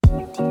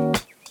Welcome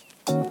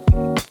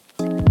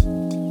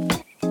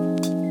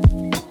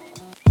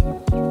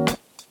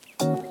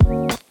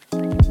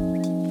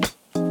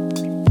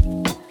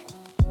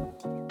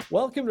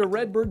to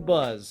Redbird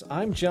Buzz.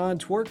 I'm John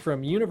Twerk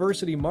from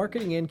University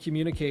Marketing and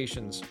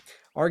Communications.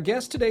 Our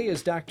guest today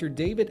is Dr.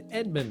 David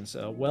Edmunds,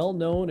 a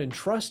well-known and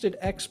trusted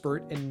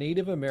expert in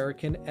Native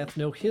American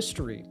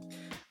ethnohistory.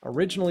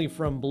 Originally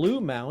from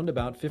Blue Mound,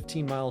 about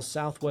 15 miles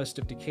southwest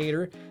of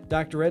Decatur,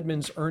 Dr.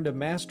 Edmunds earned a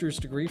master's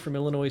degree from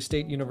Illinois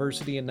State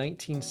University in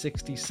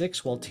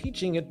 1966 while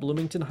teaching at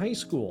Bloomington High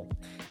School.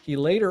 He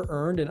later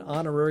earned an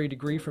honorary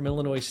degree from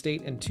Illinois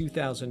State in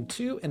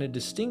 2002 and a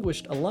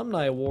Distinguished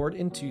Alumni Award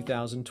in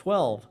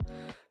 2012.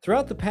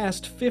 Throughout the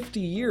past 50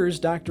 years,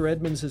 Dr.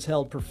 Edmunds has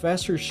held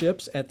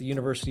professorships at the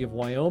University of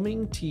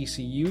Wyoming,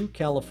 TCU,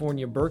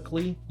 California,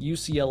 Berkeley,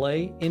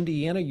 UCLA,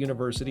 Indiana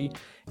University,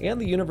 and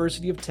the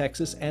University of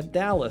Texas at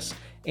Dallas,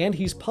 and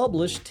he's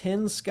published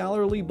 10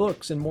 scholarly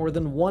books and more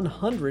than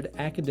 100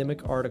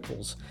 academic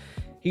articles.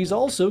 He's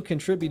also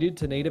contributed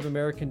to Native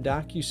American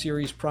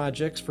docuseries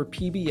projects for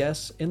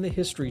PBS and the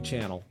History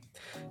Channel.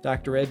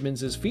 Dr.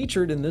 Edmunds is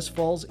featured in this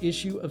fall's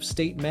issue of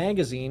State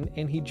Magazine,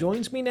 and he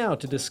joins me now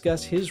to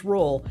discuss his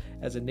role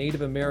as a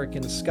Native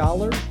American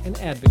scholar and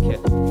advocate.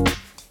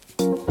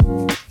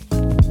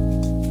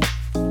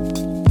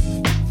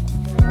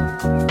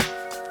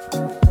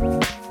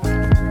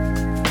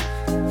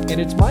 And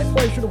it's my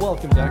pleasure to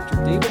welcome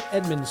Dr. David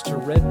Edmunds to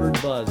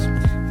Redbird Buzz.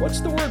 What's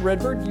the word,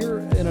 Redbird? You're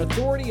an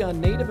authority on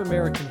Native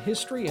American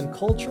history and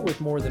culture with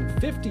more than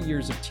 50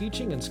 years of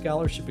teaching and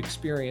scholarship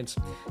experience.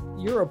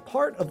 You're a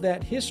part of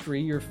that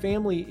history. Your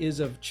family is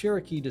of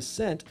Cherokee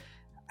descent.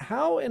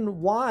 How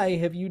and why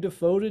have you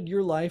devoted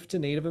your life to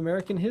Native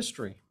American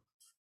history?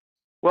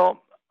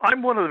 Well,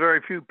 I'm one of the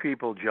very few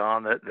people,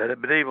 John, that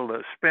have been able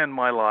to spend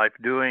my life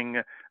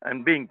doing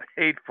and being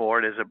paid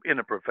for it in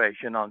a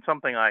profession on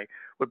something I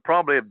would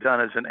probably have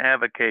done as an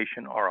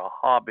avocation or a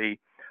hobby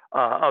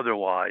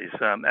otherwise.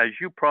 As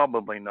you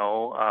probably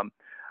know,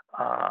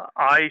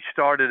 I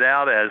started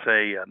out as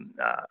a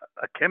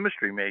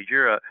chemistry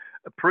major. A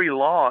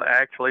pre-law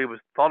actually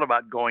was thought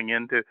about going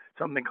into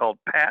something called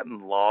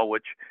patent law,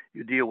 which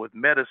you deal with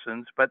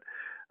medicines, but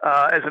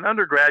as an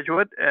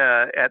undergraduate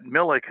at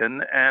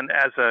Millikan and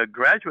as a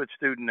graduate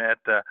student at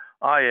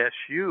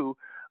ISU,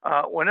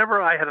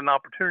 whenever I had an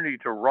opportunity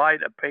to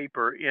write a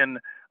paper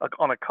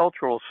on a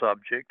cultural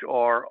subject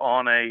or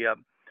on in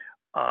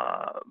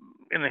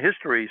a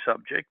history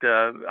subject,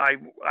 I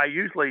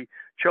usually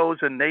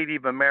chose a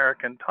Native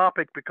American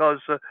topic because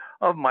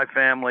of my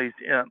family's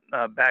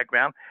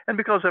background and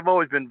because I've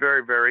always been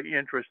very, very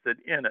interested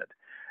in it.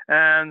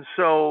 And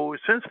so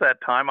since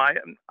that time, I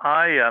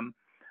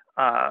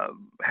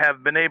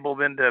have been able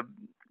then to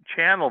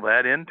channel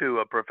that into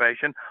a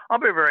profession. I'll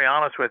be very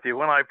honest with you.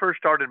 When I first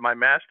started my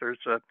master's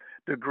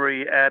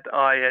degree at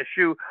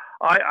ISU,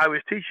 I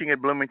was teaching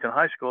at Bloomington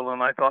High School,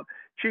 and I thought,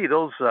 gee,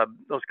 those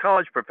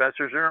college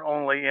professors are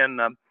only in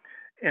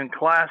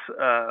class,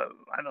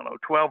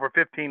 12 or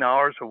 15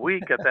 hours a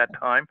week at that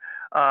time,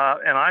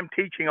 and I'm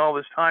teaching all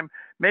this time.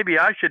 Maybe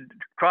I should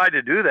try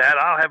to do that.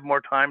 I'll have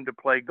more time to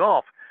play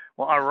golf.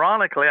 Well,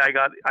 ironically, I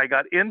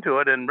got into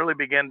it and really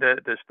began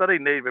to study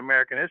Native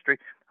American history.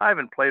 I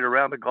haven't played a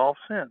round of golf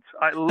since.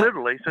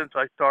 Since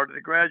I started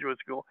at graduate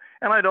school,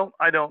 and I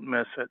don't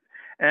miss it.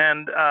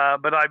 And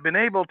but I've been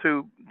able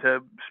to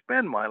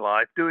spend my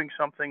life doing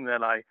something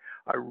that I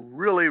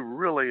really,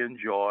 really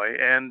enjoy,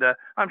 and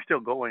I'm still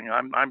going.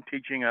 I'm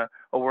teaching a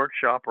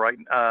workshop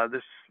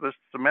this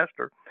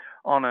semester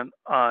on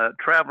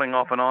traveling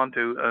off and on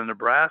to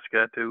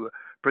Nebraska to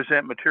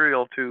present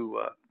material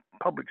to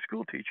public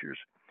school teachers.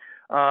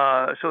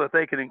 So that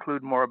they can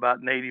include more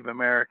about Native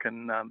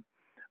American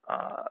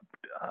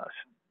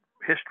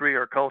history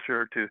or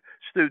culture to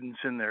students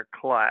in their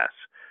class.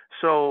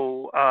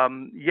 So, I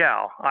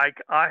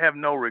have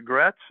no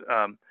regrets,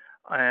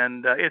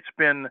 and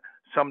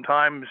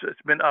sometimes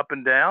it's been up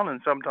and down,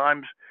 and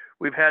sometimes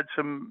we've had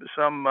some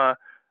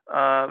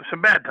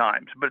bad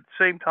times. But at the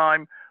same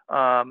time,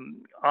 I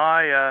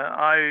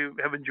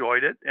have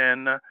enjoyed it,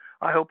 and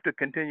I hope to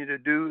continue to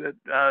do it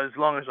as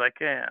long as I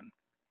can.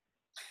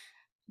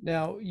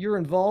 Now, you're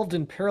involved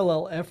in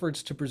parallel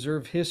efforts to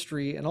preserve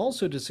history and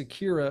also to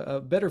secure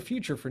a better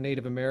future for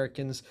Native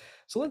Americans.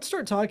 So let's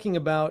start talking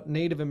about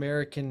Native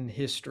American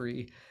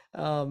history.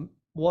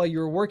 While you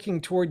were working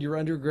toward your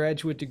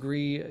undergraduate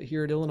degree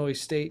here at Illinois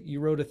State,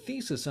 you wrote a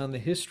thesis on the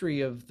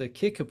history of the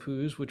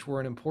Kickapoos, which were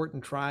an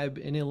important tribe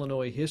in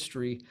Illinois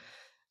history.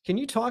 Can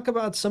you talk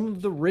about some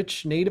of the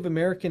rich Native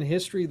American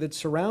history that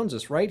surrounds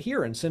us right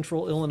here in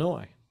central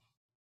Illinois?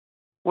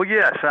 Well,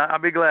 yes, I'll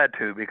be glad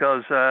to,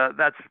 because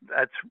that's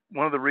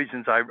one of the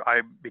reasons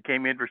I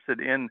became interested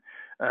in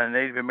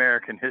Native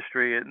American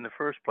history in the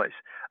first place.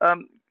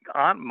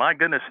 My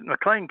goodness,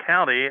 McLean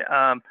County,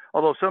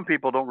 although some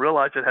people don't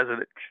realize it, has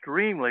an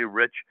extremely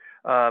rich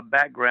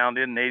background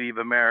in Native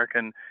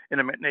American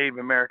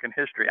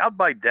history. Out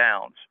by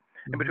Downs,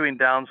 in between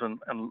Downs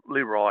and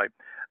Leroy,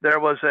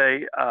 there was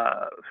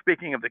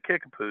speaking of the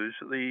Kickapoos,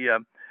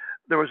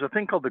 there was a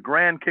thing called the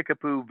Grand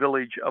Kickapoo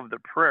Village of the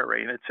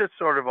Prairie, and it sits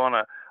sort of on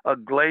a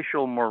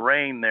glacial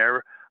moraine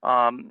there,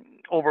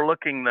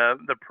 overlooking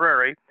the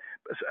prairie,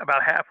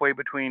 about halfway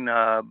between,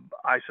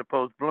 I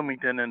suppose,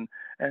 Bloomington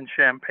and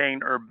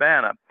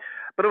Champaign-Urbana.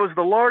 But it was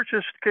the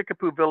largest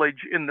Kickapoo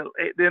village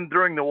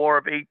during the War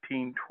of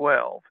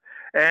 1812,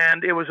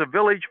 and it was a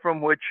village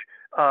from which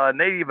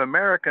Native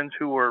Americans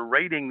who were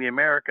raiding the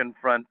American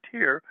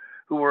frontier,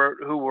 who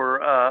were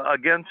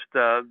against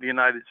the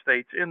United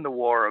States in the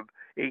War of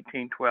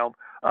 1812,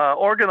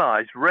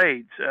 organized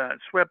raids,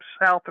 swept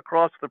south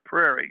across the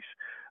prairies,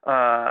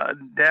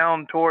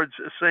 down towards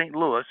St.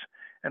 Louis,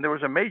 and there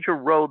was a major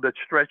road that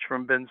stretched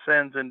from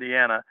Vincennes,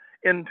 Indiana,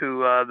 into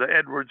the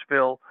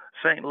Edwardsville,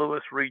 St.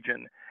 Louis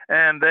region,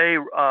 and they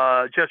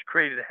just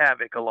created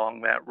havoc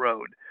along that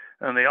road.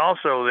 And they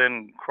also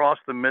then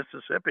crossed the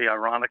Mississippi,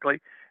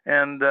 ironically,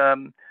 and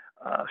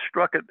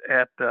struck it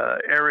at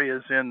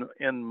areas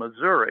in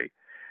Missouri.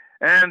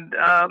 And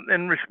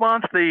in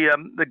response,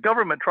 the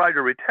government tried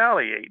to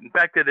retaliate. In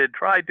fact, it had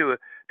tried to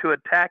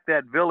attack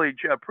that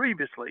village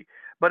previously,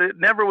 but it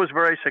never was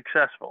very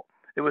successful.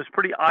 It was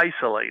pretty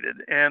isolated,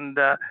 and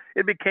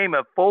it became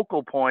a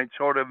focal point,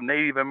 sort of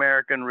Native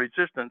American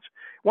resistance.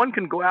 One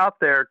can go out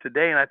there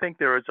today, and I think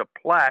there is a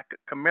plaque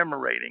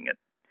commemorating it.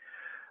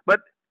 But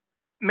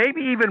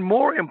maybe even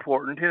more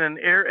important, in an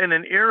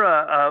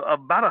era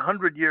about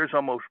 100 years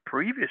almost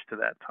previous to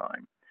that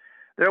time,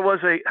 there was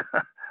a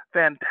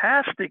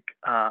fantastic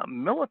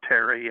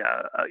military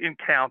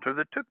encounter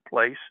that took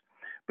place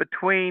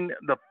between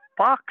the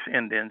Fox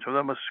Indians or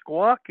the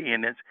Meskwaki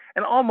Indians,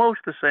 and almost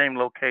the same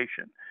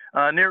location,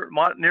 near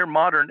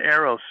modern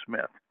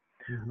Aerosmith.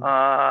 Mm-hmm.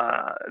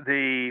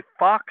 The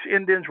Fox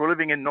Indians were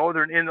living in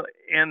northern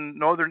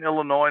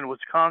Illinois and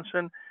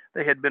Wisconsin.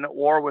 They had been at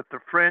war with the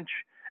French,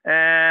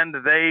 and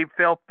they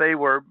felt they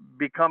were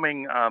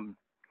becoming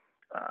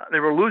they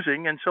were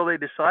losing, and so they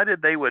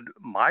decided they would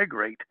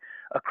migrate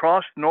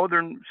across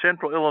northern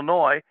central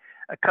Illinois,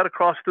 cut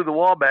across through the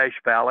Wabash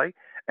Valley,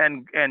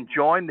 and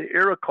join the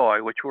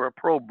Iroquois, which were a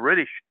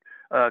pro-British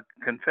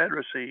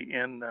confederacy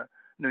in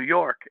New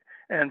York.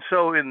 And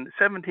so in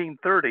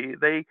 1730,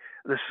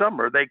 the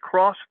summer, they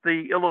crossed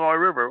the Illinois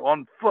River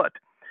on foot,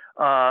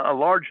 a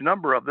large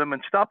number of them,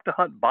 and stopped to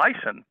hunt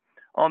bison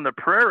on the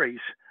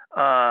prairies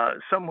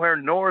somewhere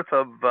north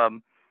of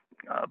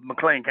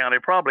McLean County,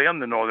 probably in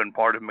the northern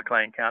part of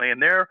McLean County.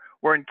 And there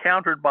were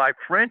encountered by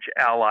French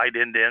allied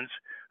Indians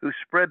who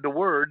spread the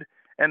word,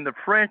 and the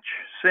French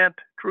sent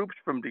troops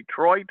from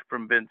Detroit,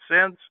 from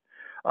Vincennes,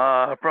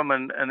 from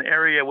an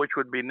area which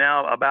would be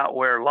now about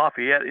where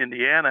Lafayette,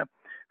 Indiana,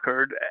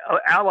 occurred,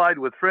 allied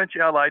with French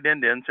allied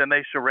Indians, and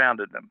they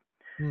surrounded them.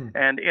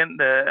 And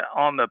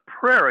on the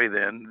prairie,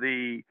 then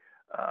the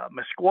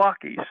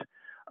Meskwakis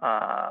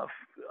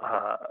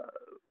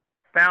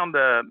found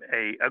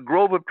a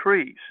grove of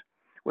trees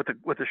with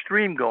a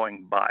stream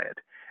going by it,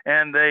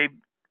 and they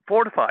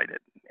fortified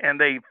it, and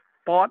they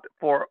fought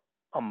for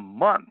a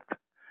month.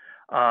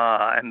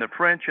 And the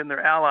French and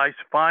their allies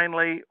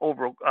finally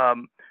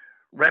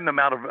ran them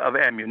out of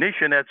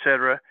ammunition,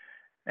 etc.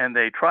 And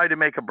they tried to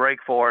make a break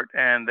for it,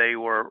 and they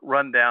were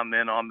run down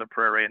then on the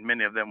prairie, and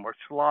many of them were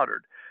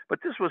slaughtered. But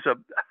this was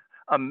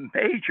a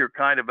major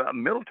kind of a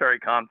military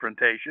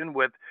confrontation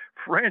with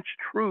French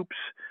troops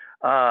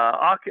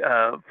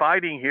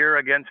fighting here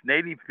against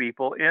native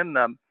people in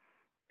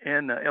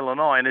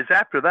Illinois. And it's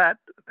after that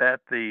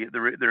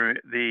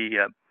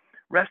the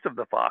rest of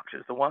the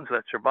Foxes, the ones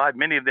that survived,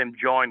 many of them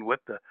joined with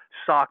the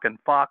Sauk and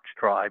Fox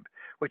tribe,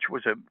 which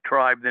was a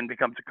tribe then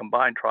becomes a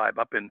combined tribe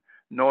up in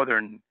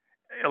northern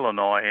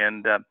Illinois,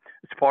 and they're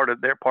part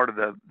of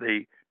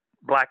the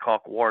Black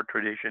Hawk War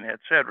tradition,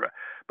 etc.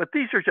 But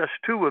these are just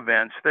two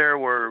events. There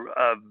were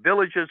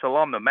villages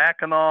along the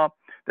Mackinac.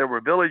 There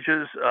were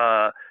villages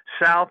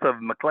south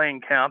of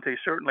McLean County,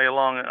 certainly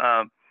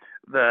along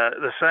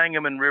the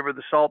Sangamon River,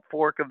 the Salt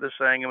Fork of the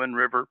Sangamon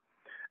River,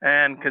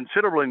 and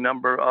considerable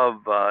number of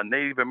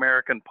Native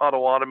American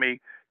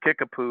Potawatomi,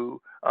 Kickapoo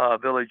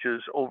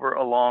villages over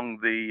along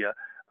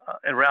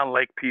around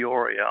Lake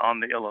Peoria on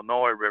the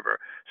Illinois River.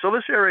 So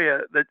this area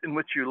in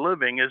which you're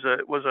living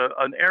was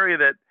an area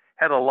that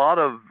had a lot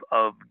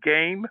of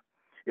game.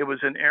 It was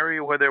an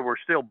area where there were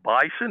still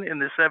bison in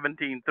the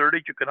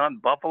 1730s. You could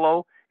hunt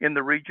buffalo in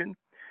the region,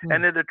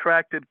 and it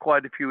attracted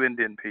quite a few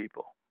Indian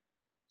people.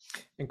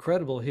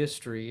 Incredible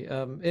history.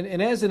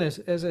 And as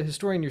a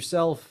historian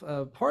yourself,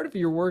 part of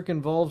your work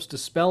involves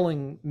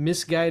dispelling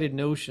misguided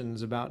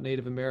notions about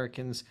Native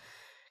Americans.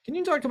 Can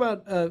you talk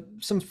about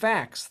some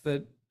facts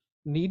that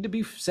need to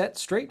be set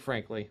straight,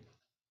 frankly?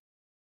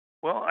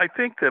 Well, I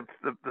think that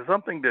the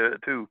something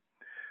to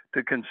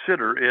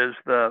consider is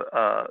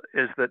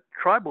that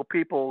tribal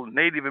people,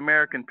 Native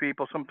American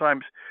people,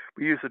 sometimes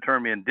we use the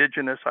term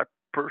indigenous. I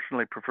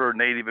personally prefer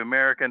Native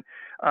American.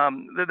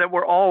 That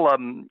we're all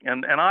and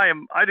I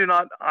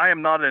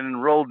am not an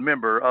enrolled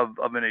member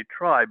of any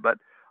tribe, but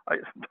I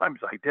sometimes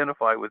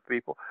identify with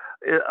people.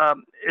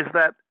 Is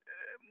that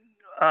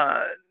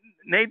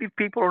Native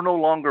people are no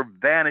longer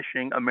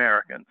vanishing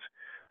Americans.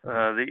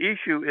 The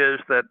issue is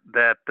that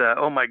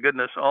oh my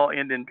goodness, all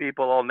Indian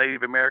people, all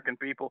Native American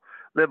people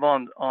live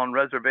on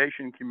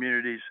reservation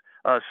communities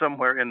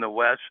somewhere in the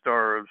west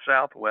or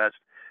southwest,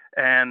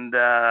 and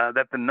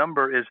that the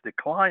number is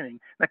declining.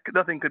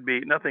 Nothing could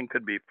be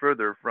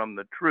further from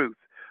the truth.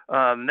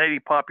 The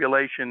native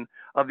population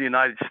of the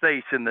United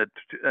States in the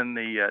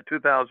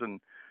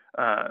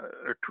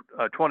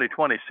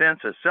 2020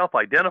 census,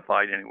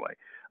 self-identified anyway,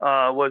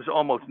 was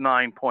almost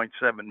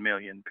 9.7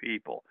 million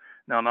people.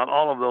 Now, not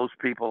all of those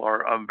people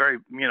are very,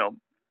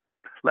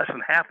 less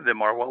than half of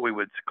them are what we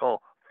would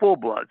call full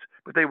bloods,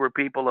 but they were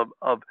people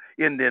of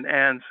Indian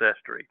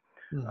ancestry.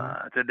 Hmm.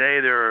 Today,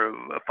 there are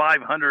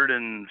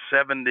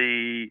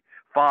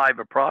 575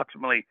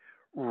 approximately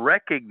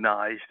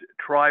recognized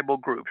tribal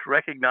groups,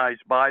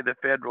 recognized by the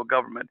federal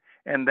government,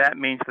 and that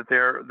means that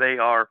they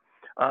are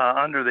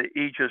under the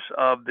aegis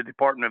of the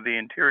Department of the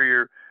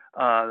Interior,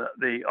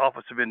 the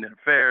Office of Indian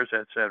Affairs,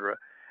 etc.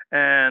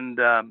 And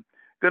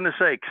goodness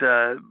sakes,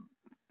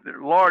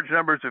 large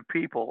numbers of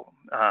people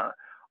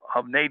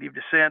of native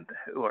descent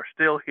who are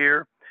still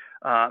here.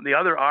 The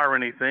other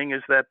irony thing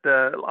is that,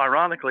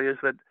 ironically, is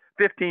that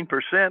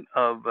 15%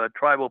 of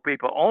tribal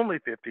people, only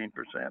 15%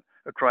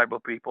 of tribal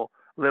people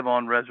live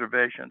on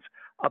reservations.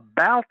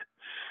 About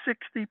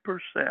 60%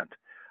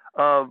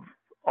 of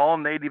all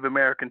Native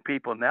American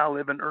people now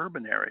live in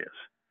urban areas,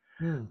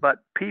 Hmm. but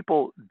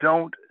people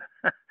don't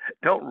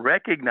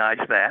recognize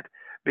that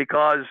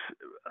because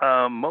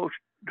most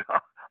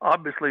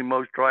obviously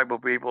most tribal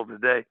people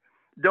today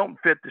don't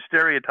fit the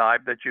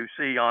stereotype that you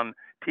see on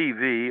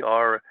TV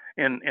or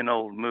in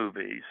old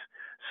movies.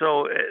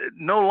 So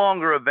no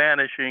longer a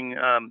vanishing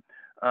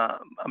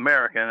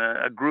American,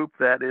 a group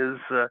that is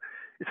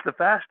it's the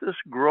fastest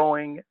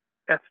growing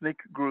ethnic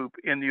group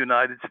in the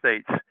United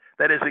States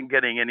that isn't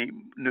getting any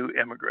new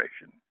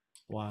immigration.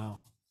 Wow.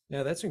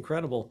 Yeah, that's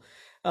incredible.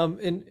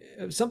 And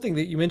something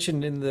that you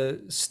mentioned in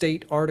the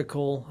state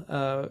article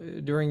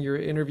during your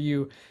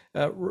interview,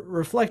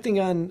 reflecting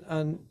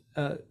on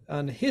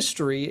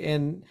history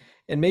and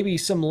maybe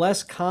some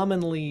less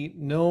commonly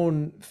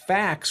known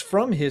facts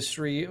from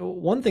history.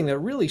 One thing that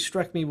really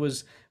struck me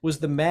was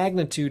the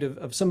magnitude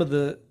of some of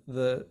the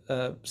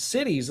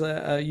cities.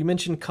 You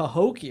mentioned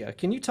Cahokia.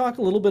 Can you talk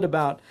a little bit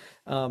about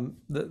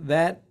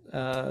that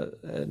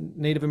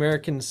Native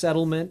American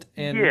settlement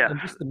Yes,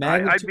 and just the I'd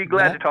magnitude be of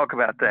glad to that? talk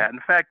about that.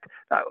 In fact,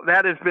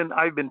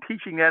 I've been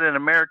teaching that in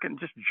American,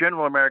 just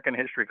general American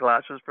history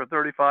classes for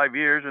 35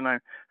 years, and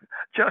I've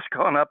just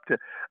gone up to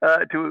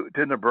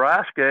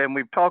Nebraska, and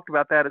we've talked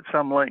about that at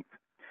some length.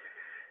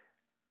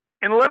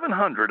 In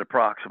 1100,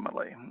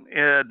 approximately,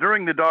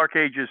 during the Dark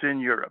Ages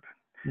in Europe,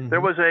 there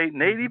Hmm. was a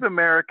Native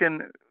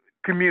American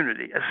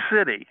community, a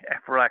city,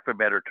 for lack of a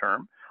better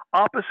term,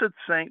 opposite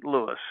St.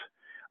 Louis,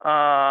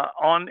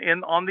 on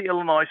the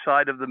Illinois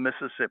side of the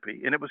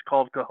Mississippi, and it was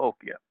called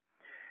Cahokia,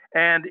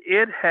 and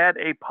it had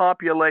a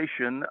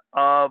population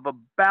of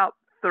about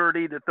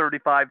 30 to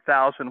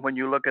 35,000 when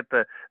you look at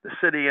the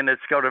city and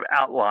its sort of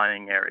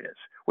outlying areas,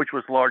 which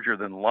was larger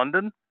than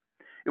London.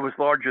 It was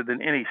larger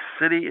than any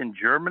city in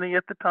Germany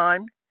at the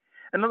time.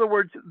 In other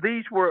words,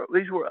 this was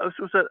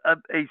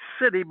a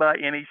city by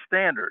any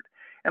standard.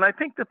 And I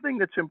think the thing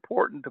that's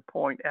important to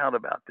point out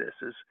about this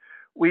is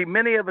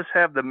many of us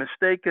have the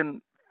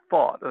mistaken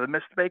thought or the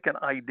mistaken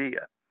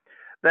idea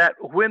that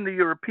when the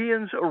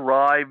Europeans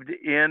arrived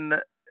in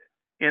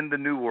the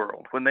New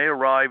World, when they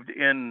arrived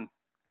into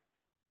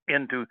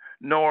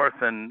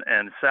North and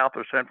South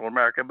or Central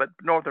America, but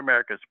North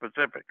America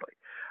specifically.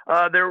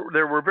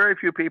 There were very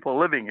few people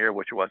living here,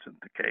 which wasn't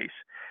the case,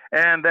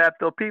 and that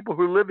the people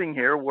who were living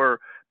here were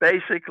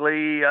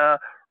basically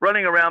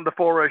running around the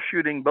forest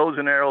shooting bows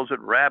and arrows at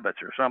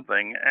rabbits or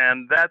something,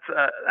 and that's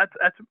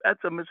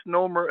a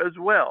misnomer as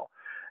well.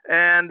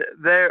 And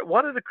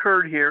what had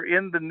occurred here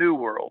in the New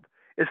World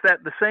is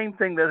that the same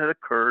thing that had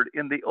occurred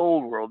in the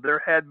Old World. There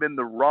had been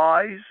the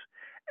rise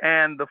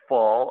and the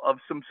fall of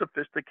some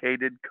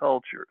sophisticated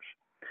cultures.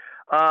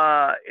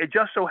 It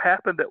just so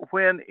happened that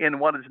in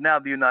what is now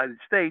the United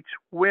States,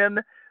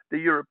 when the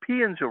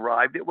Europeans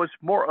arrived, it was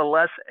more or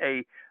less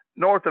a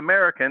North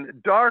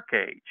American dark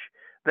age.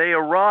 They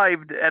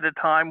arrived at a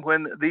time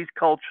when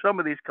some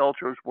of these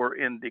cultures were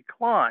in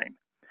decline.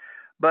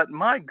 But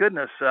my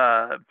goodness,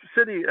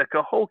 city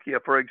Cahokia,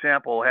 for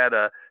example, had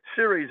a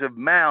series of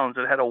mounds.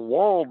 It had a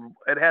wall.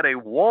 It had a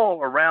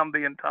wall around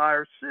the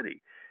entire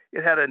city.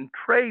 It had a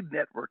trade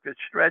network that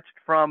stretched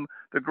from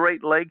the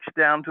Great Lakes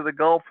down to the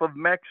Gulf of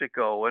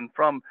Mexico, and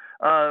from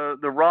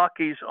the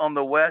Rockies on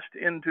the west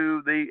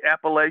into the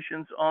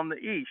Appalachians on the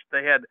east.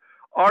 They had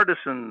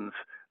artisans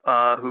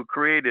who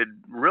created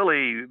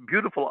really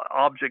beautiful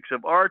objects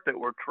of art that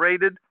were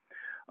traded.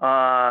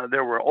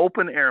 There were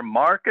open air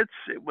markets.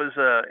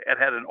 It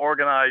had an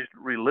organized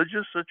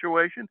religious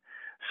situation.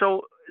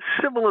 So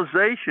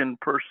civilization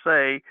per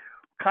se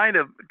kind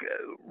of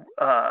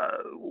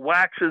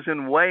waxes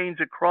and wanes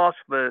across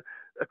the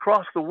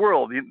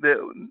world.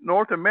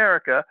 North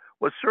America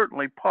was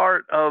certainly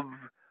part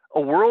a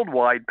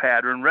worldwide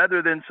pattern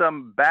rather than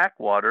some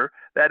backwater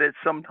that it's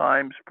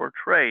sometimes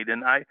portrayed.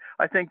 And I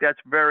think that's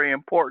very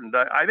important.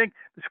 I think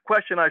this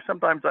question I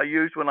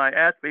use when I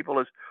ask people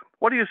is,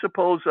 what do you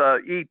suppose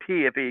E.T.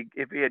 if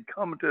he had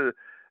come to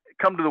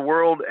the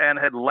world and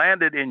had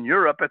landed in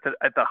Europe at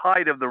the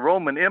height of the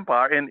Roman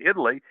Empire in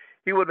Italy,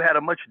 he would have had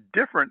a much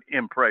different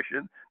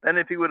impression than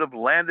if he would have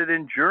landed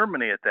in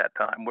Germany at that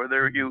time,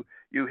 where you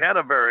had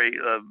a very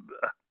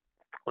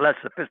less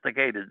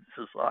sophisticated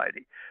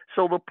society.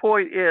 So the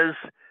point is,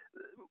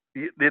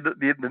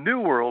 the New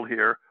World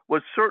here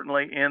was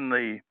certainly in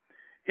the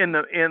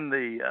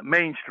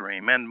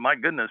mainstream. And my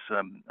goodness,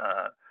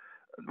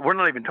 we're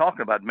not even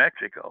talking about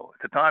Mexico.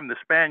 At the time the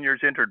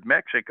Spaniards entered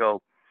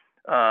Mexico,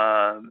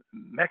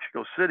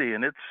 Mexico City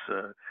and its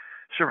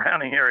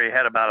surrounding area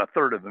had about a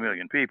third of a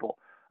million people.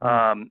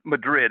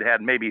 Madrid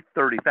had maybe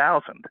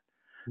 30,000.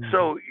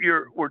 So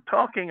we're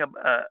talking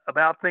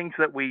about things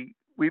that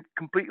we've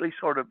completely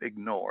sort of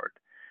ignored,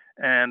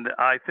 and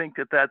I think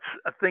that's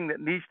a thing that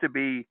needs to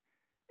be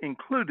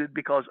included,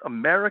 because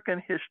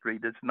American history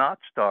does not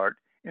start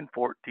in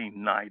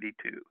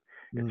 1492.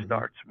 It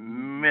starts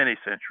many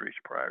centuries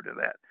prior to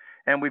that,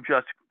 and we've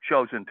just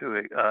chosen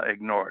to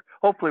ignore it.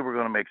 Hopefully, we're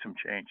going to make some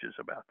changes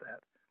about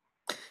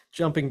that.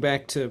 Jumping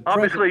back to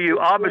obviously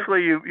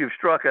you've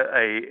struck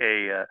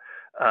a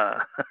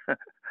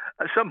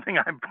something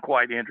I'm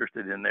quite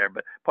interested in there,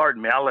 but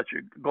pardon me, I'll let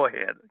you go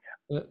ahead.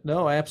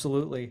 No,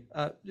 absolutely.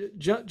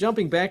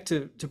 Jumping back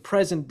to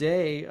present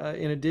day,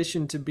 in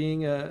addition to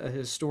being a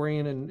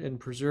historian and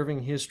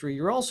preserving history,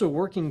 you're also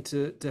working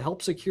to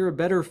help secure a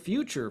better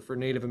future for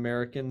Native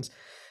Americans.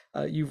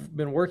 You've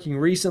been working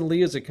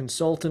recently as a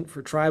consultant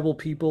for tribal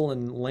people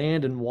and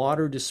land and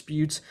water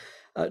disputes.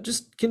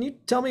 Just can you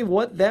tell me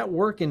what that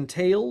work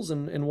entails,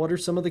 and what are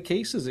some of the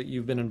cases that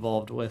you've been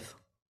involved with?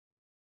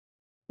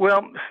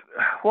 Well,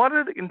 what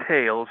it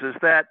entails is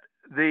that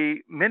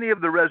many of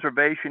the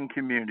reservation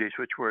communities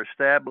which were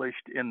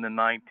established in the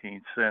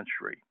 19th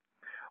century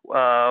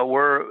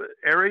were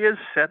areas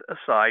set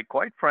aside,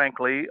 quite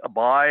frankly,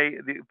 by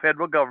the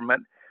federal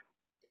government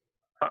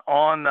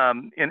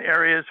in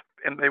areas,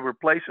 and they were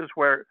places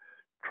where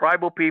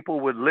tribal people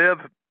would live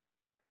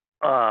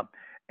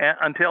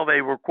until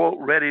they were, quote,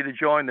 ready to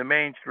join the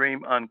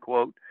mainstream,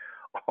 unquote,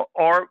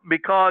 or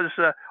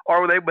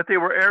but they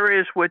were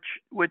areas which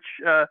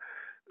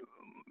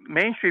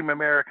mainstream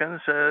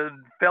Americans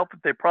felt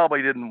that they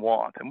probably didn't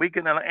want.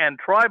 And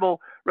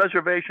tribal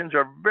reservations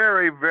are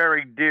very,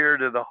 very dear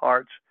to the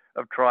hearts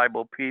of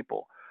tribal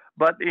people.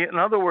 But in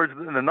other words,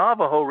 the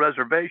Navajo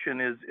reservation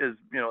is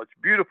it's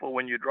beautiful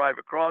when you drive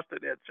across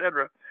it,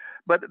 etc.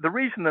 But the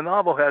reason the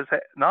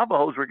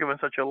Navajos were given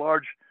such a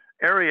large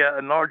area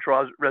and large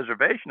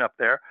reservation up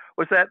there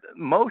was that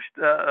most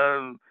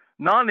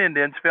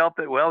non-Indians felt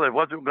that, well, it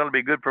wasn't going to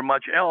be good for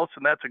much else,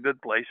 and that's a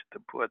good place to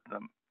put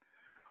them.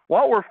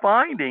 What we're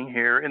finding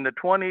here in the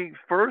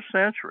 21st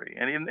century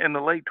and in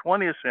the late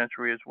 20th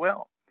century as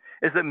well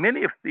is that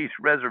many of these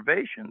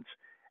reservations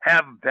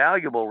have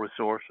valuable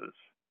resources.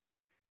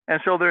 And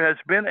so there has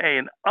been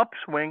an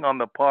upswing on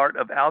the part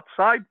of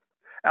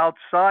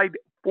outside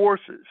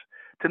forces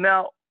to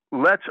now,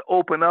 let's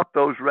open up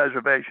those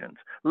reservations.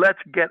 Let's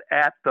get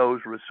at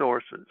those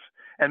resources.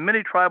 And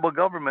many tribal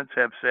governments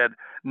have said,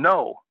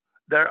 no,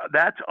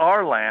 that's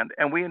our land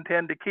and we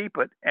intend to keep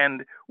it.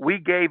 And we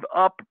gave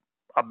up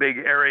a big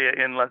area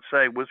in, let's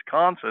say,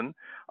 Wisconsin,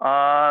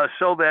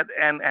 so that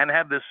and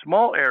have this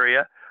small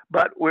area,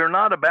 but we're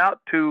not about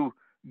to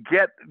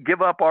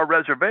give up our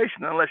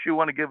reservation unless you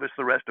want to give us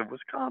the rest of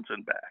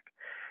Wisconsin back.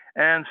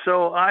 And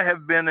so I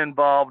have been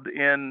involved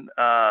in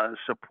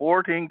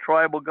supporting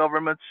tribal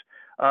governments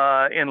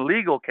in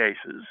legal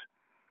cases,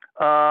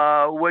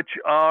 which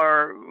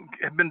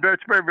have been very,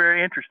 very,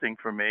 very interesting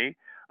for me,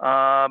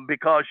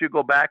 because you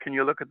go back and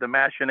you look at the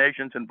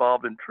machinations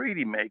involved in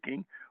treaty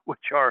making,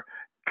 which are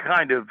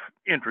kind of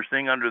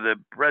interesting under the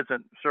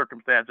present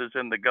circumstances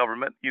in the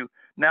government. You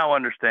now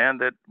understand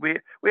that we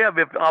have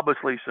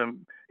obviously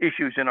some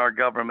issues in our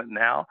government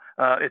now.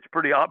 It's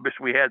pretty obvious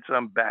we had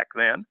some back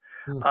then.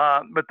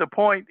 But the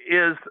point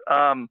is,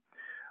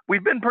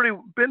 we've been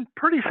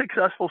pretty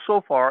successful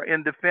so far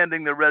in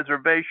defending the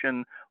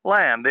reservation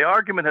land. The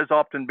argument has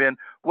often been,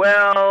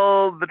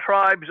 well, the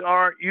tribes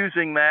aren't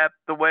using that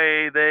the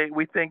way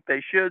we think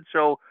they should,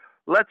 so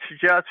let's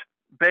just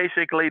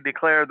basically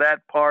declare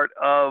that part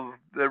of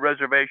the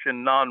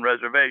reservation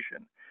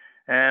non-reservation.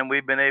 And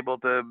we've been able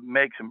to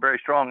make some very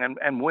strong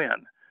and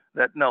win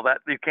that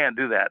you can't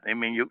do that. I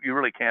mean, you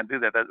really can't do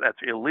that. That's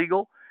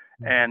illegal.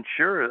 And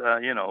sure,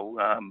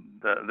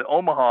 the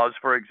Omahas,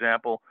 for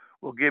example,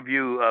 will give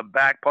you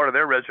back part of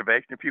their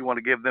reservation if you want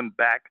to give them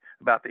back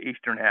about the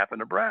eastern half of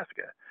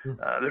Nebraska.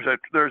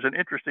 There's an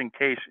interesting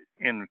case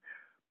in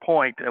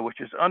point, which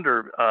is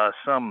under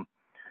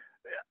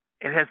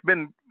it has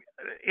been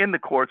in the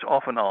courts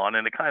off and on,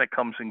 and it kind of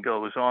comes and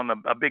goes on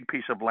a big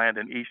piece of land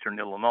in eastern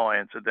Illinois,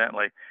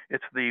 incidentally.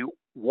 It's the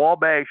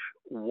Wabash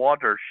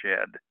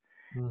watershed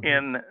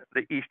in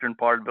the eastern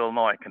part of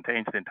Illinois. It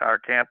contains the entire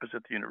campus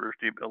at the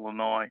University of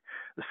Illinois.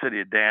 The city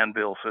of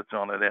Danville sits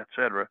on it,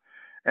 etc.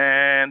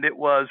 and it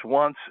was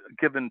once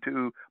given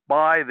to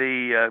by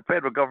the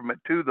federal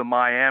government to the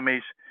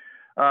Miamis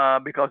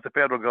because the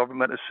federal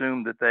government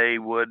assumed that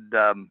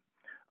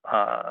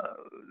uh,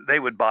 they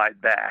would buy it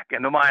back,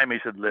 and the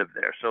Miamis had lived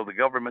there. So the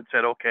government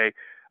said, okay,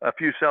 if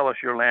you sell us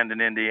your land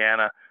in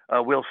Indiana,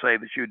 we'll say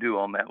that you do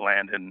own that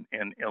land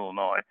in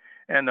Illinois.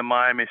 And the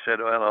Miami said,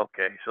 well,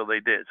 okay. So they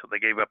did. So they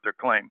gave up their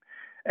claim.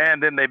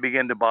 And then they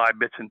began to buy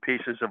bits and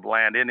pieces of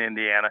land in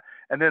Indiana,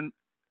 and then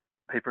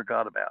they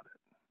forgot about it.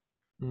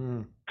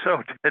 Mm.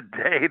 So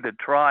today,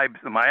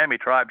 the Miami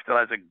tribe still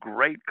has a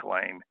great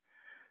claim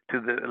to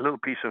the little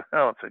piece of,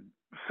 it's a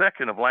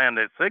section of land,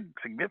 it's a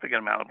significant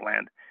amount of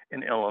land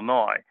in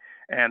Illinois.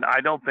 And I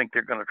don't think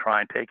they're going to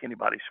try and take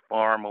anybody's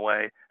farm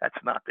away.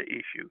 That's not the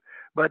issue.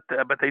 But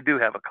they do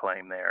have a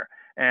claim there.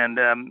 And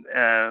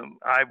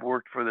I've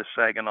worked for the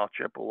Saginaw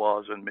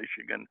Chippewas in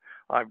Michigan.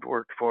 I've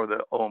worked for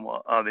the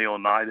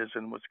Oneidas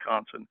in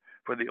Wisconsin,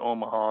 for the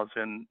Omahas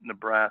in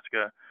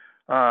Nebraska,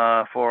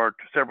 for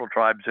several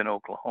tribes in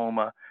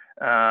Oklahoma,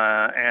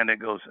 and it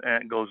goes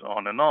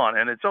on and on.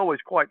 And it's always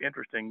quite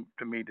interesting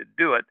to me to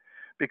do it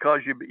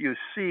because you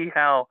see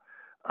how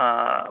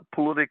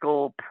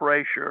political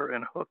pressure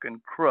and hook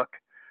and crook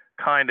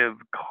kind of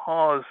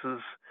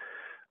causes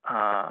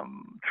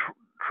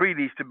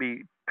treaties to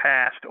be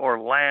passed or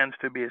lands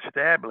to be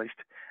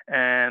established,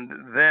 and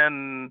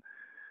then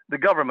the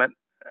government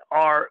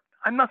are.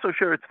 I'm not so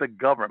sure it's the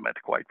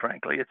government, quite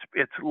frankly.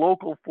 It's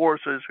local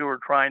forces who are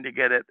trying to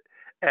get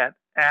at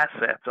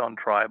assets on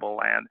tribal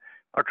land,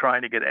 are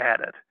trying to get at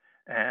it.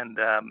 And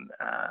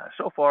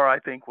so far, I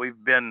think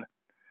we've been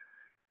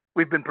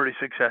pretty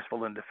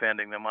successful in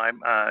defending them.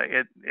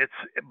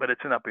 But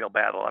it's an uphill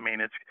battle. I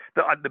mean, it's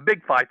the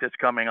big fight that's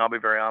coming. I'll be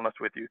very honest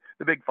with you.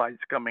 The big fight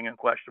that's coming,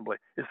 unquestionably,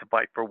 is the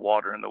fight for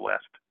water in the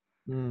West.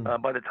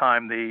 Mm. By the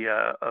time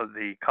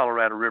the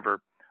Colorado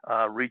River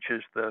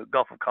reaches the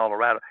Gulf of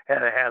Colorado, it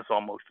has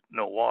almost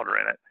no water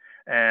in it,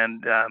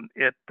 and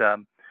it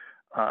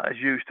is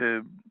used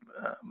to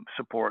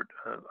support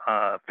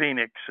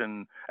Phoenix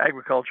and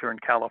agriculture in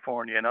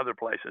California and other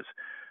places.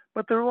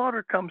 But the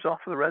water comes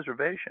off of the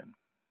reservation,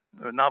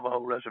 the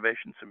Navajo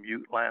reservation, some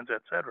Ute lands,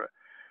 etc.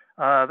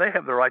 They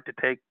have the right to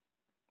take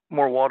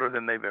more water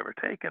than they've ever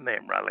taken.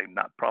 They're really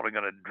not probably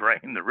going to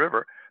drain the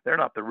river. They're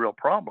not the real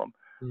problem.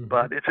 Mm-hmm.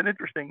 But it's an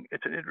interesting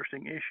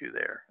issue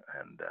there,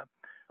 and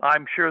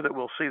I'm sure that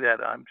we'll see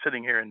that. I'm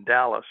sitting here in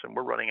Dallas, and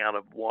we're running out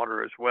of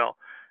water as well,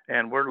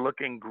 and we're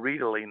looking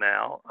greedily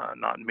now,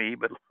 not me,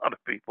 but a lot of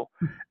people,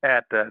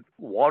 at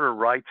water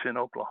rights in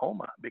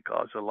Oklahoma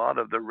because a lot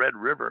of the Red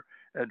River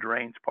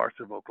drains parts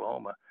of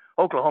Oklahoma.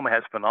 Oklahoma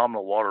has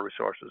phenomenal water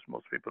resources.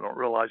 Most people don't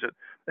realize it.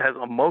 It has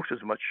almost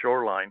as much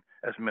shoreline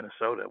as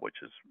Minnesota,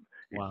 which is,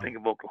 Wow. You think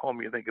of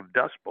Oklahoma, you think of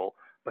Dust Bowl,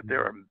 but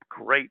there are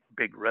great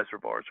big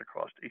reservoirs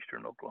across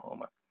eastern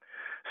Oklahoma.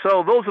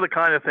 So those are the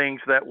kind of things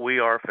that we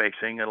are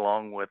facing,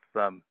 along with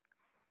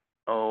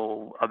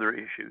other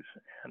issues.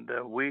 And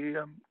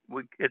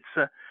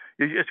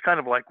it's kind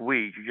of like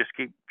weeds. You just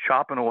keep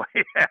chopping away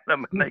at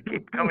them, and they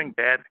keep coming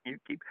back. And you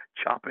keep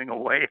chopping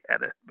away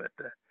at it. But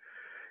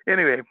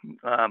anyway,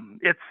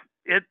 it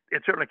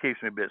certainly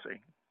keeps me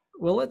busy.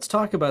 Well, let's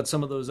talk about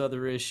some of those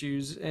other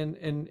issues. And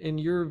in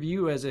your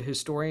view as a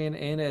historian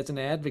and as an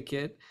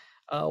advocate,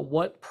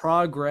 what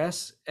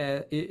progress,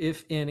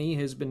 if any,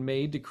 has been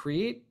made to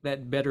create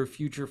that better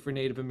future for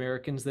Native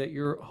Americans that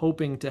you're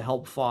hoping to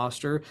help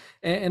foster,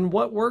 and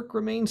what work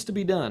remains to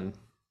be done?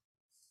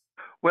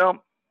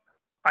 Well,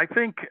 I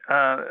think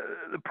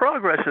the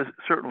progress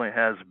certainly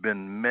has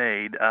been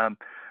made.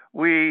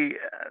 We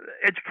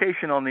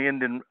education on the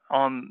Indian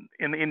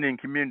in the Indian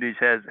communities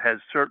has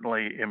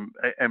certainly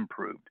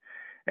improved.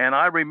 And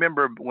I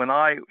remember when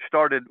I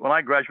graduated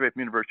from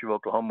the University of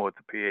Oklahoma with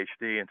a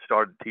PhD and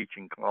started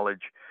teaching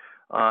college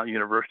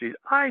universities,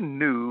 I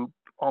knew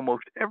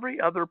almost every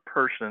other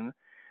person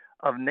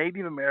of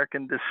Native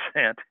American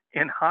descent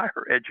in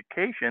higher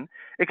education,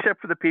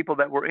 except for the people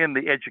that were in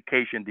the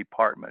education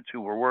departments who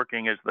were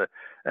working as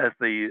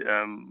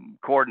the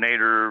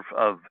coordinator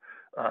of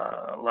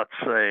let's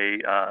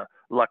say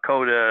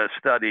Lakota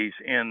studies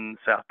in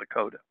South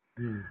Dakota.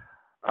 Mm.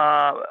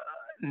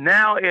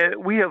 Now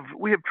we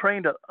have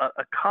trained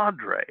a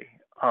cadre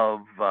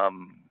of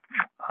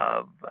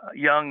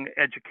young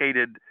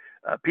educated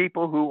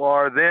people who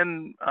are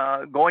then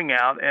going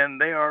out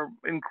and they are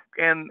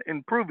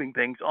improving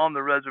things on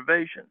the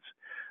reservations.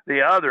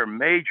 The other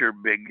major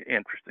big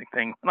interesting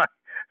thing when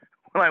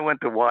I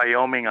went to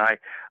Wyoming, I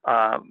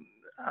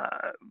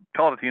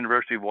taught at the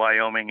University of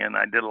Wyoming, and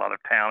I did a lot of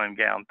town and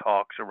gown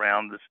talks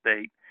around the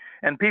state.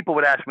 And people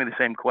would ask me the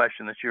same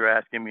question that you're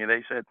asking me.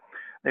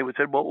 They would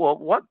say, well,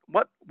 what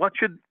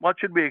should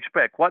we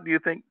expect? What do you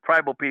think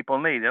tribal people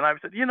need? And I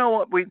said, you know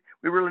what we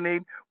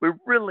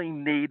really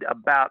need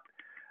about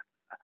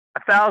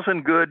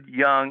 1,000 good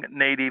young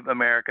Native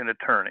American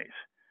attorneys.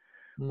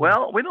 Mm.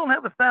 Well, we don't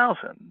have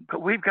 1,000,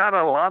 but we've got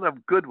a lot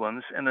of good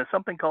ones, and there's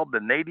something called the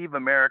Native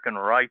American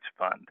Rights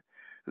Fund,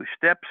 who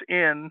steps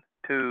in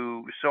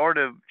to sort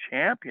of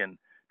champion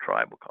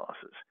tribal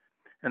causes,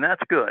 and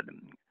that's good.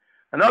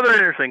 Another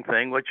interesting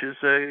thing, which is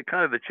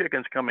kind of the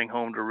chickens coming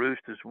home to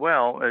roost as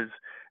well, is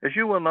as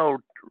you will know,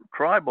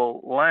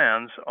 tribal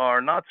lands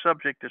are not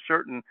subject to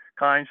certain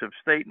kinds of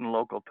state and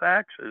local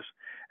taxes,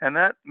 and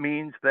that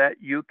means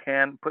that you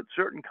can put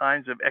certain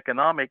kinds of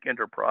economic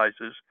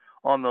enterprises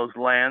on those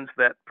lands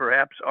that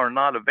perhaps are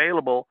not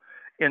available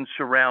in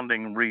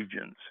surrounding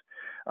regions.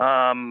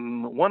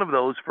 One of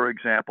those, for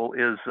example,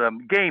 is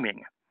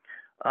gaming.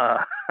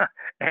 Uh,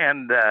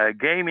 and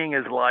gaming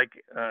is like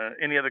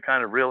any other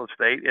kind of real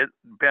estate. It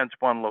depends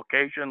upon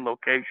location.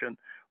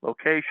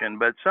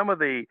 But some of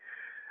the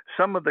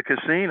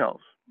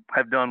casinos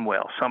have done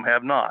well. Some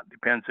have not.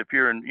 Depends if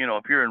you're in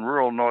if you're in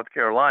rural North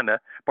Carolina,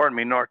 pardon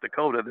me, North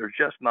Dakota. There's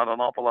just not an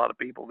awful lot of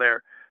people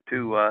there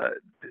to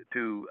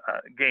to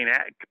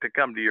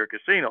come to your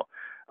casino.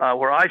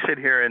 Where I sit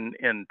here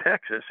in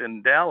Texas,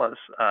 in Dallas,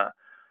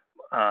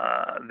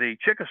 the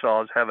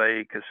Chickasaws have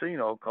a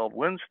casino called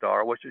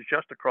WinStar, which is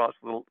just across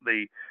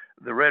the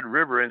Red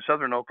River in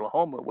southern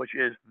Oklahoma, which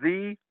is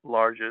the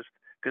largest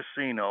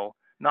casino,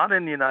 not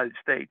in the United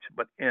States,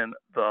 but in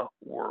the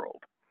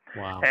world.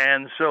 Wow.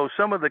 And so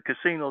some of the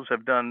casinos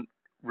have done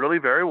really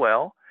very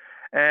well,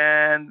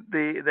 and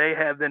they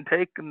have then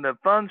taken the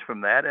funds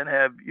from that and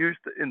have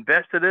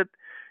invested it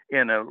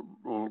in a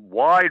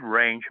wide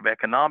range of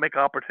economic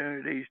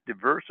opportunities,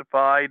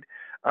 diversified,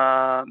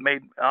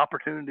 made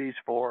opportunities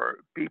for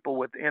people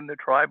within the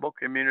tribal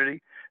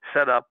community,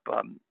 set up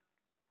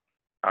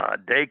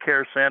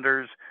daycare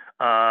centers,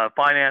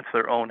 finance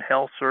their own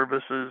health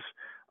services,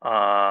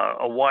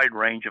 a wide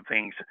range of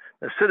things.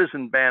 The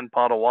Citizen Band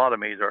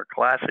Potawatomis are a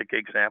classic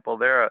example.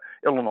 They're an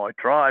Illinois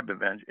tribe,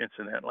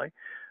 incidentally.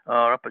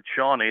 Up at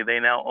Shawnee, they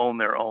now own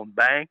their own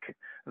bank.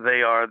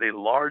 They are the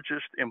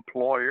largest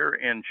employer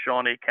in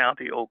Shawnee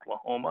County,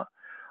 Oklahoma.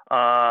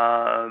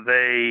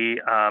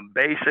 They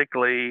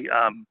basically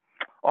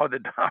are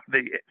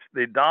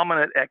the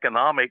dominant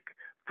economic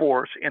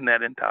force in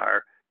that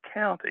entire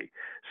county.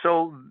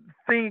 So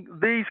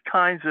these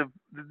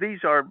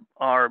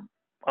are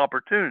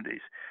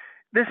opportunities.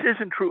 This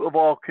isn't true of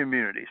all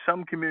communities.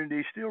 Some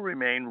communities still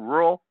remain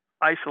rural,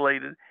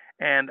 isolated,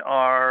 and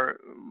are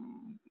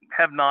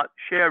have not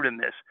shared in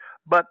this.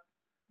 But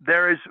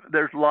there's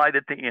light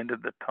at the end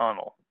of the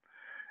tunnel.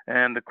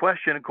 And the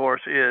question, of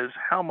course, is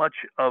how much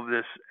of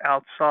this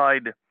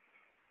outside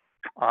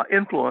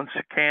influence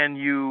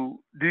do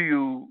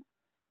you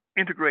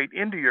integrate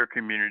into your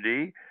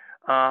community,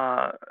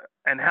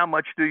 and how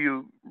much do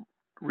you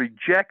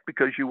reject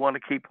because you want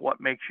to keep what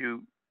makes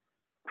you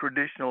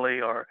traditionally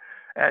or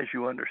as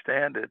you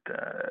understand it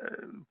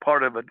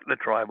part of the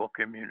tribal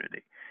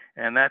community,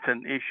 and that's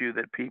an issue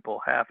that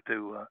people have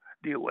to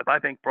deal with. I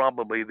think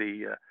probably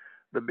the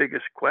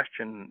biggest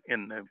question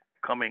in this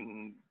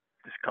coming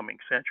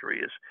century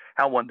is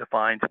how one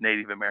defines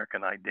Native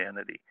American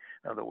identity.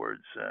 In other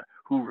words,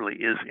 who really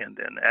is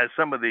Indian? As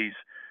some of these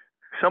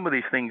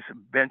things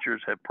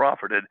ventures have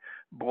profited,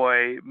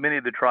 boy, many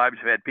of the tribes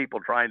have had people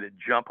trying to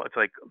jump. It's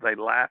like they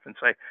laugh and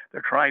say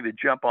they're trying to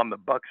jump on the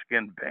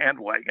buckskin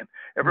bandwagon.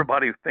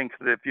 Everybody thinks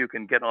that if you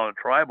can get on a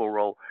tribal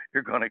roll,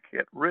 you're going to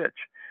get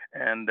rich.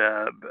 And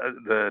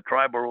the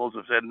tribal rolls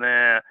have said,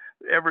 nah,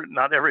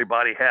 not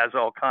everybody has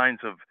all kinds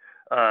of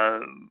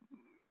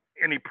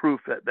any proof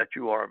that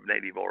you are of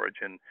native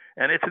origin.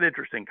 And it's an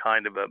interesting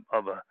kind of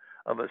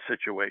a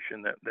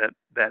situation that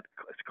has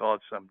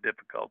caused some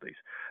difficulties.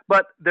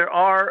 But there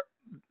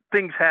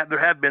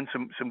have been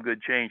some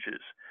good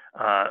changes.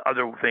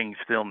 Other things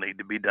still need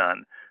to be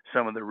done.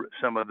 Some of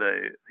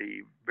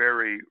the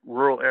very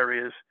rural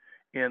areas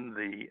in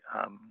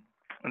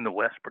the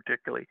West,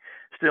 particularly,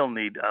 still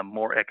need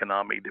more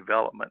economic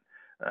development.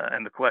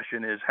 And the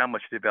question is, how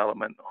much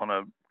development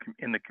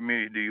in the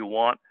community do you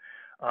want?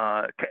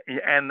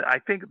 And I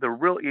think the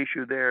real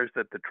issue there is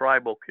that the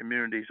tribal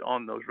communities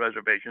on those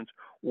reservations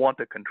want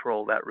to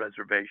control that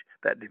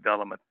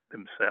development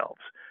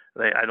themselves.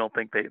 I don't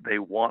think they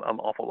want an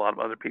awful lot of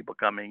other people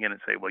coming in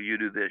and say, well, you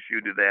do this, you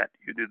do that,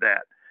 you do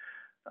that.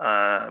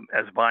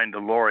 As Vine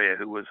Deloria,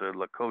 who was a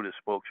Lakota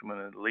spokesman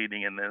and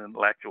leading in the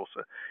intellectuals,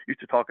 used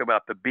to talk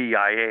about the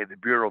BIA, the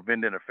Bureau of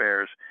Indian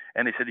Affairs,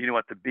 and he said, you know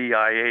what the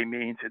BIA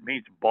means? It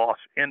means boss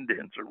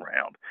Indians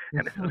around,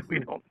 and he said we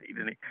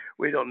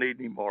don't need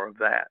any more of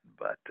that.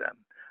 But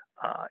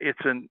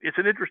it's an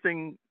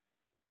interesting.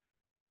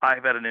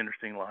 I've had an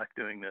interesting life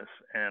doing this,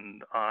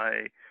 and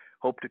I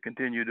hope to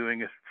continue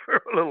doing it for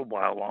a little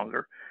while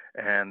longer.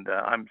 And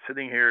I'm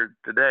sitting here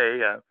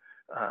today.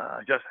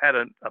 I just had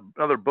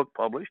another book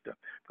published. I'm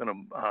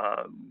going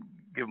to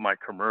give my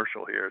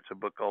commercial here. It's a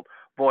book called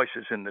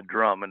Voices in the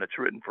Drum, and it's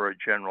written for a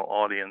general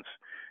audience.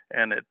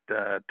 And it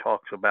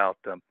talks about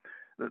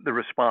the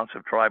response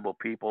of tribal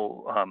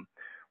people,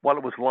 what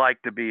it was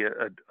like to be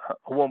a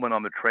woman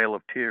on the Trail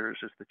of Tears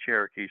as the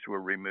Cherokees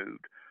were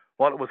removed,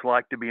 what it was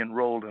like to be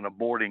enrolled in a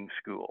boarding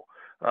school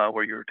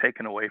where you were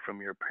taken away from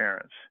your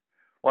parents,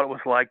 what it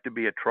was like to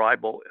be a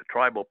tribal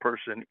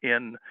person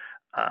in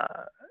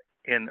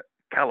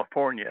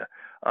California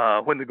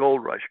when the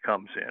gold rush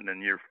comes in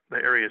and the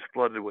area is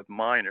flooded with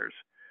miners,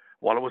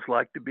 what it was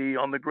like to be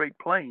on the Great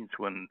Plains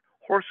when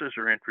horses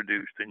are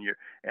introduced,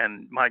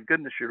 and my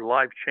goodness, your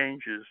life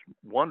changes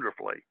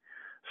wonderfully.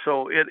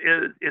 So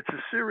it's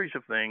a series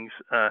of things.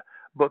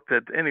 Book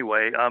that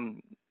anyway,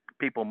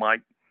 people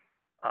might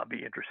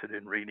be interested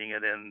in reading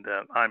it, and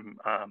I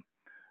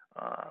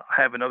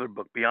have another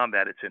book beyond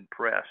that. It's in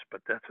press,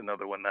 but that's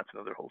another one. That's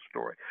another whole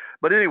story.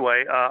 But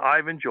anyway,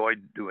 I've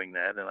enjoyed doing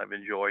that, and I've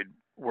enjoyed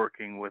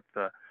working with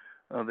the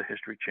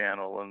History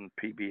Channel and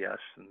PBS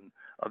and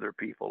other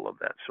people of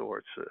that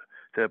sort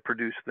to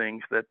produce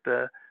things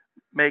that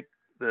make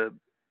the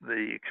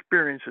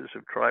experiences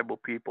of tribal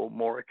people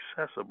more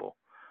accessible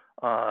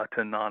to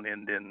a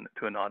non-Indian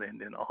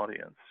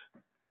audience.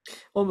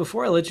 Well,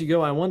 before I let you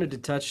go, I wanted to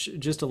touch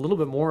just a little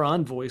bit more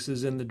on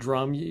Voices in the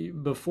Drum.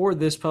 Before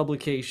this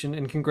publication,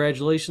 and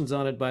congratulations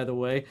on it, by the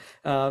way,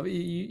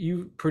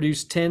 you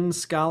produced 10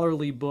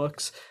 scholarly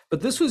books, but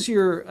this was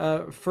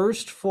your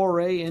first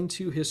foray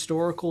into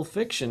historical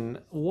fiction.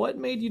 What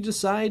made you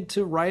decide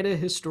to write a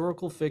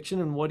historical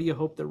fiction, and what do you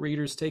hope that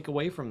readers take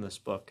away from this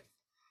book?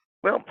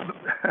 Well,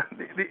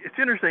 it's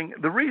interesting.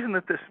 The reason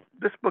that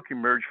this book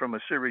emerged from a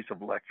series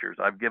of lectures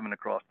I've given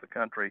across the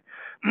country,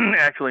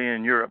 actually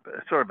in Europe,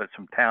 sort of at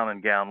some town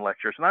and gown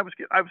lectures, and I was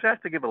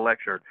asked to give a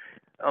lecture,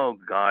 oh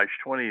gosh,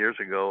 20 years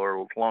ago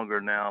or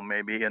longer now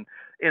maybe,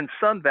 in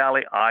Sun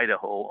Valley,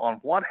 Idaho, on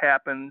what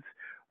happened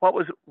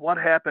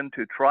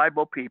to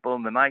tribal people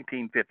in the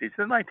 1950s. In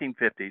the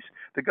 1950s,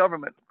 the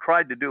government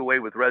tried to do away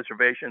with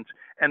reservations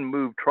and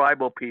move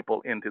tribal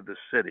people into the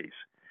cities,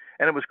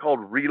 and it was called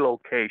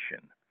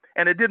relocation.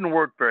 And it didn't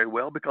work very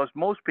well because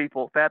most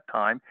people at that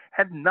time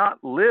had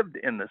not lived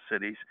in the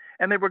cities,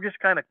 and they were just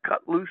kind of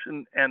cut loose.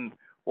 And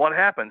what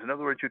happens? In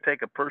other words, you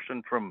take a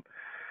person from,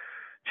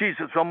 geez,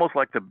 it's almost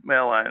like I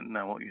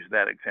won't use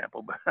that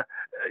example, but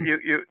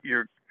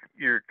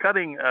you're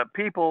cutting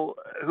people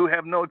who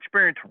have no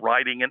experience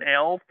writing an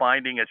L,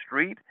 finding a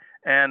street.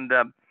 And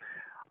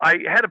I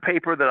had a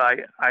paper that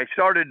I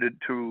started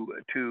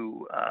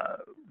to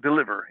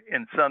deliver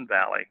in Sun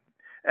Valley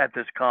at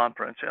this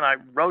conference, and I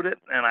wrote it,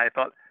 and I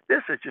thought,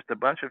 this is just a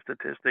bunch of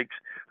statistics,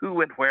 who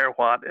went where,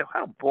 what,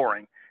 how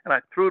boring, and I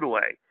threw it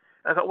away.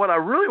 I thought, what I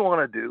really want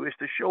to do is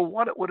to show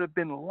what it would have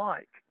been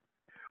like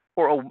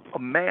for a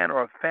man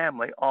or a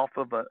family off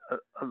of a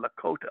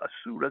Lakota, a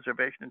Sioux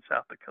reservation in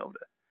South Dakota,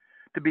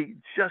 to be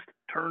just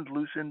turned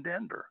loose in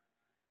Denver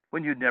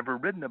when you'd never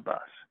ridden a bus,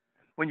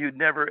 when you'd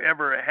never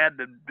ever had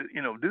to,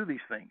 do these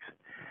things.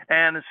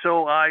 And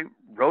so I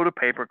wrote a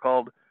paper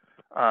called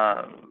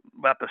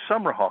about the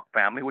Summerhawk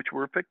family, which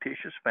were a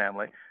fictitious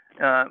family,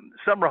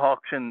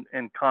 Summerhawks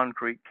in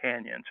concrete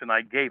canyons, and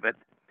I gave it,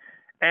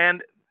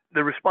 and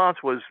the response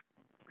was,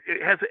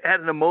 had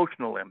an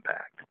emotional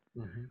impact.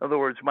 Mm-hmm. In other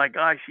words, my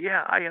gosh,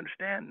 yeah, I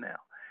understand now.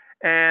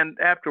 And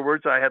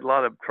afterwards, I had a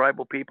lot of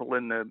tribal people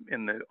in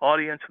the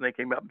audience, and they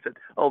came up and said,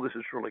 "Oh, this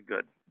is really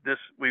good.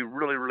 We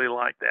really, really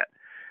like that."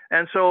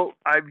 And so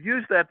I've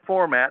used that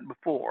format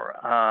before.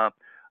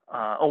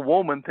 A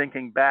woman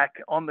thinking back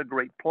on the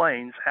Great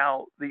Plains,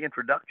 how the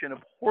introduction of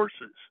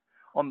horses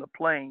on the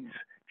plains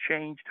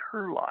changed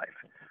her life.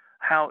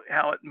 How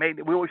it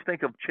made, we always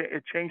think of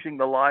it changing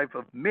the life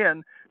of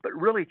men, but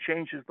really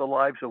changes the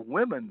lives of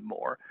women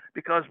more,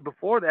 because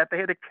before that they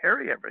had to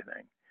carry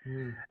everything.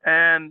 Mm.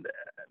 And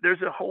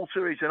there's a whole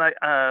series, and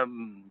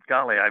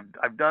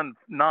I've done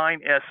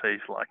 9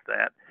 essays like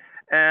that,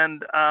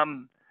 and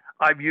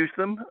I've used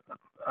them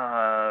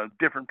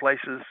different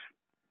places,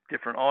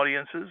 different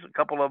audiences. A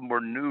couple of them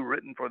were new,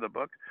 written for the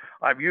book.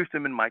 I've used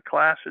them in my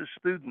classes.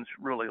 Students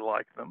really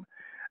like them,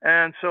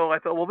 and so I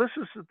thought, well, this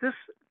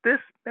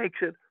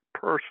makes it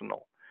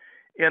personal.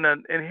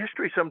 In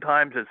history,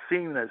 sometimes it's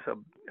seen as a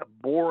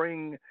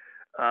boring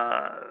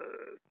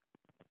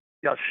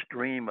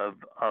stream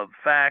of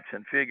facts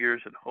and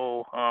figures and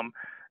ho hum,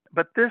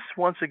 but this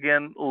once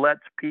again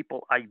lets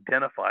people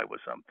identify with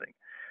something.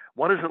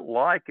 What is it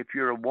like if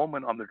you're a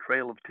woman on the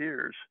Trail of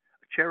Tears,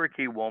 a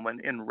Cherokee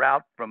woman en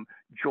route from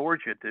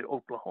Georgia to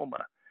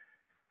Oklahoma,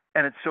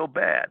 and it's so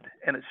bad,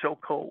 and it's so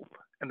cold,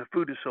 and the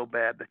food is so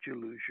bad that you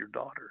lose your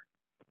daughter,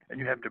 and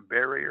you have to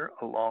bury her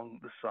along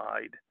the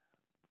side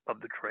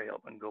of the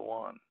trail and go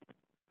on.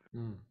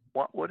 Mm.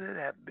 What would it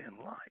have been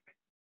like?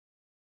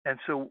 And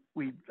so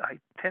I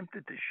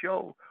attempted to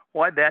show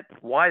why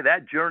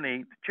that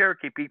journey, the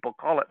Cherokee people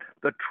call it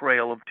the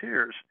Trail of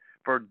Tears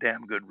for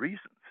damn good reasons.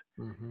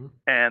 Mm-hmm.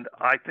 And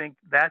I think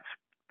that's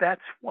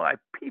why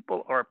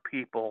people are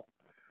people,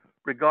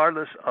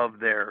 regardless of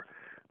their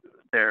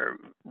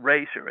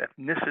race or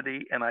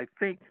ethnicity. And I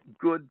think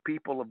good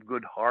people of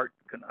good heart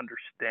can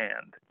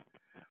understand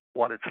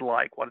what it's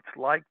like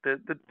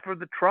for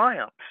the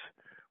triumphs,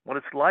 what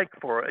it's like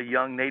for a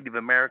young Native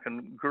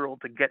American girl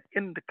to get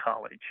into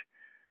college,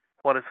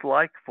 what it's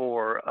like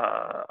for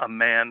a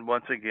man,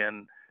 once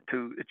again,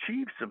 to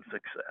achieve some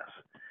success.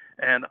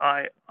 And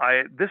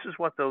this is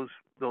what those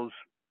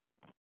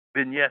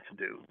vignettes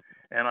do,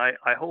 and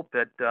I hope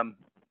that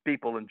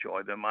people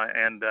enjoy them.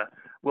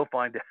 We'll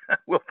find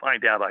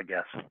out, I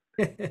guess.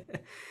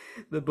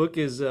 The book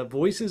is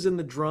Voices in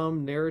the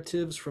Drum: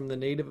 Narratives from the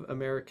Native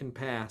American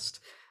Past.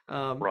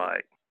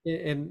 Right.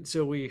 And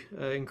so we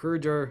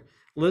encourage our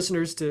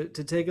listeners to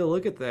take a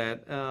look at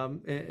that,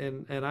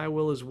 and I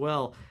will as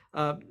well.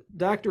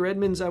 Dr.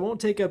 Edmunds, I won't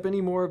take up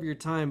any more of your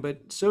time,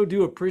 but so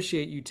do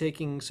appreciate you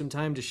taking some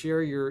time to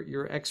share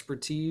your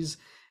expertise,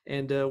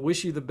 and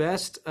wish you the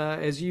best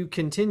as you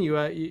continue.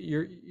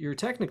 You're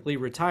technically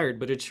retired,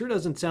 but it sure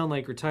doesn't sound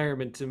like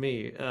retirement to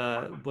me.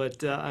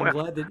 But I'm Well,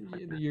 glad that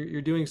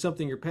you're doing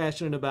something you're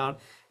passionate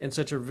about and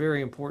such a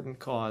very important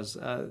cause.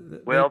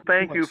 Thank Well, you so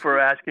thank you much. for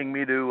asking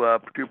me to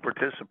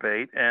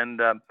participate.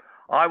 And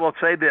I will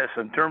say this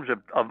in terms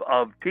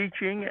of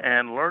teaching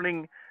and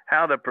learning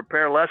how to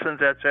prepare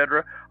lessons,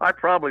 etc. I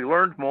probably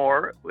learned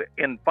more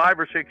in 5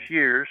 or 6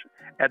 years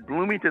at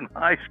Bloomington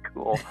High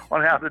School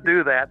on how to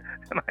do that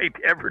than I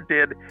ever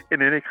did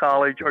in any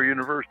college or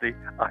university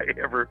I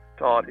ever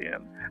taught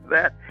in.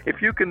 That if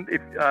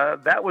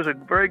that was a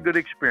very good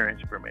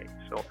experience for me.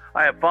 So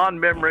I have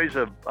fond memories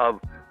of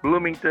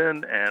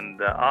Bloomington and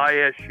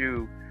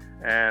ISU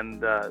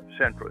and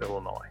Central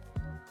Illinois.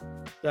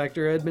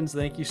 Dr. Edmonds,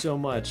 thank you so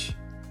much.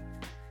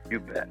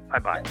 You bet. Bye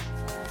bye.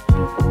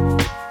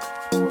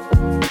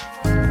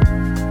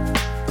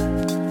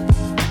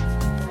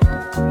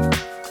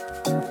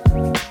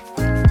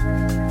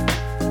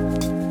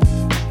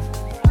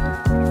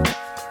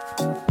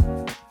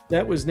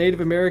 That was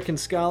Native American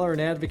scholar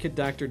and advocate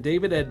Dr.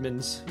 David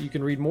Edmonds. You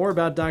can read more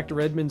about Dr.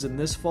 Edmonds in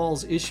this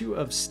fall's issue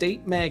of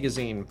State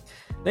Magazine.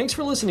 Thanks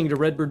for listening to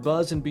Redbird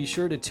Buzz, and be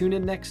sure to tune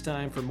in next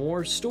time for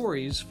more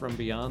stories from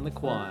beyond the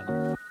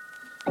Quad.